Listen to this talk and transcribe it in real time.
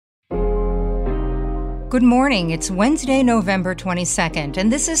Good morning. It's Wednesday, November 22nd,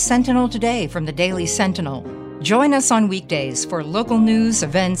 and this is Sentinel Today from the Daily Sentinel. Join us on weekdays for local news,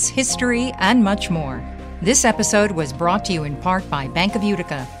 events, history, and much more. This episode was brought to you in part by Bank of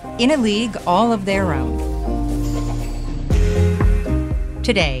Utica, in a league all of their own.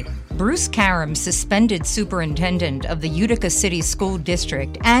 Today, Bruce Karam, suspended superintendent of the Utica City School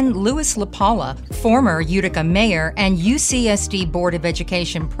District, and LaPolla, former Utica mayor and UCSD Board of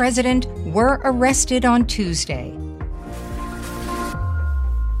Education president, were arrested on Tuesday.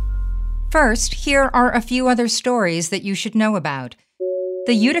 First, here are a few other stories that you should know about.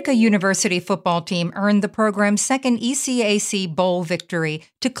 The Utica University football team earned the program's second ECAC Bowl victory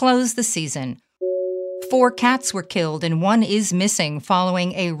to close the season. 4 cats were killed and 1 is missing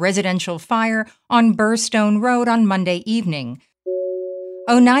following a residential fire on Burstone Road on Monday evening.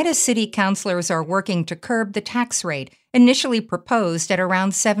 Oneida City councilors are working to curb the tax rate, initially proposed at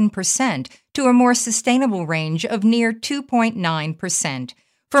around 7%, to a more sustainable range of near 2.9%.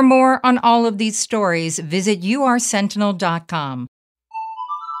 For more on all of these stories, visit ursentinel.com.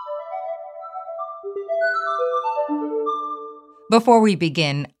 Before we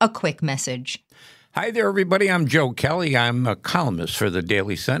begin, a quick message. Hi there, everybody. I'm Joe Kelly. I'm a columnist for the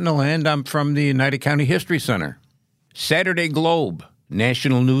Daily Sentinel, and I'm from the Oneida County History Center. Saturday Globe,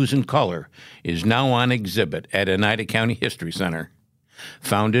 National News in Color, is now on exhibit at Oneida County History Center.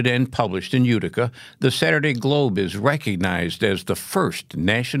 Founded and published in Utica, the Saturday Globe is recognized as the first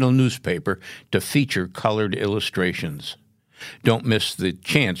national newspaper to feature colored illustrations. Don't miss the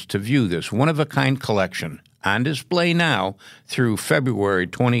chance to view this one-of-a-kind collection, on display now through February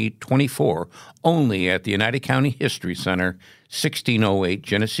 2024, only at the Oneida County History Center, 1608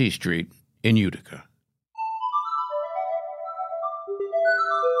 Genesee Street in Utica.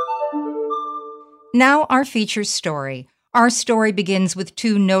 Now our feature story. Our story begins with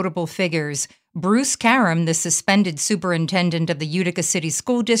 2 notable figures, Bruce Karam, the suspended superintendent of the Utica City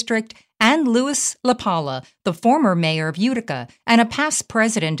School District, and LaPolla, the former mayor of Utica and a past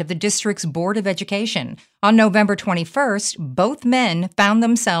president of the district's Board of Education. On November 21st, both men found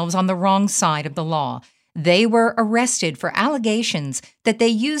themselves on the wrong side of the law. They were arrested for allegations that they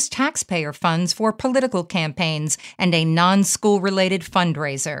used taxpayer funds for political campaigns and a non-school-related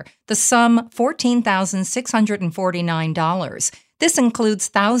fundraiser, the sum $14,649. This includes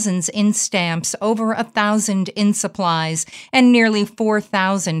thousands in stamps, over 1,000 in supplies, and nearly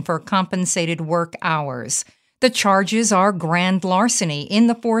 4,000 for compensated work hours. The charges are grand larceny in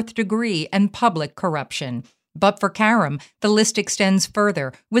the 4th degree and public corruption. But for Karam, the list extends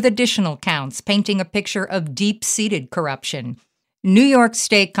further, with additional counts painting a picture of deep-seated corruption. New York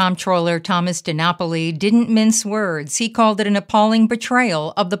State Comptroller Thomas DiNapoli didn't mince words. He called it an appalling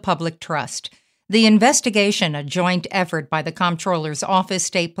betrayal of the public trust. The investigation, a joint effort by the Comptroller's Office,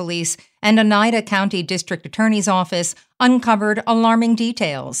 State Police, and Oneida County District Attorney's Office, uncovered alarming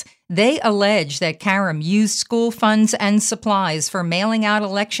details. They allege that Karam used school funds and supplies for mailing out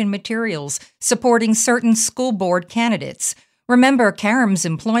election materials supporting certain school board candidates. Remember, Karam's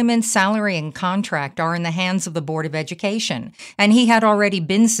employment, salary, and contract are in the hands of the Board of Education, and he had already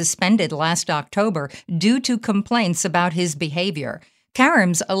been suspended last October due to complaints about his behavior.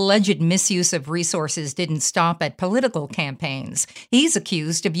 Karam's alleged misuse of resources didn't stop at political campaigns. He's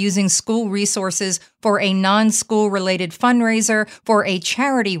accused of using school resources for a non-school-related fundraiser for a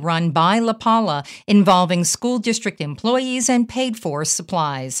charity run by LaPolla involving school district employees and paid-for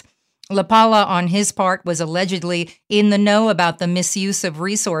supplies. LaPolla, on his part, was allegedly in the know about the misuse of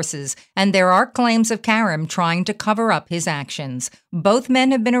resources, and there are claims of Karam trying to cover up his actions. Both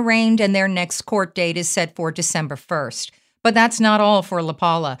men have been arraigned, and their next court date is set for December 1st. But that's not all for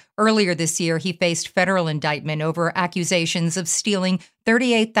LaPolla. Earlier this year, he faced federal indictment over accusations of stealing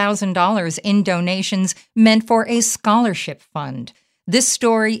 $38,000 in donations meant for a scholarship fund. This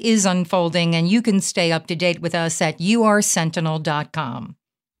story is unfolding, and you can stay up to date with us at ursentinel.com.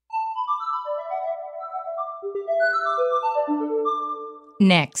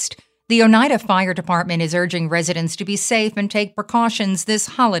 Next, the Oneida Fire Department is urging residents to be safe and take precautions this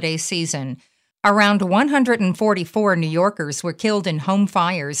holiday season. Around 144 New Yorkers were killed in home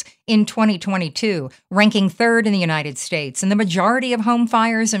fires in 2022, ranking 3rd in the United States, and the majority of home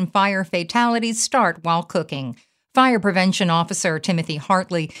fires and fire fatalities start while cooking. Fire Prevention Officer Timothy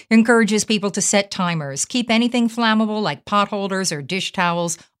Hartley encourages people to set timers, keep anything flammable like pot holders or dish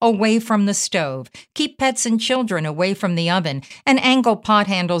towels away from the stove, keep pets and children away from the oven, and angle pot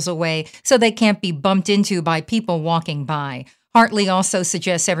handles away so they can't be bumped into by people walking by. Hartley also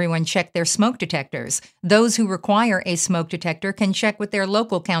suggests everyone check their smoke detectors. Those who require a smoke detector can check with their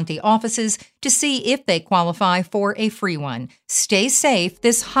local county offices to see if they qualify for a free one. Stay safe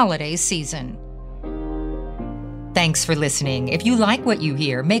this holiday season. Thanks for listening. If you like what you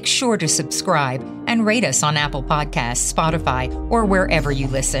hear, make sure to subscribe and rate us on Apple Podcasts, Spotify, or wherever you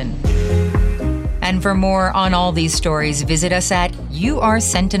listen. And for more on all these stories, visit us at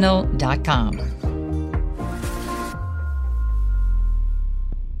ursentinel.com.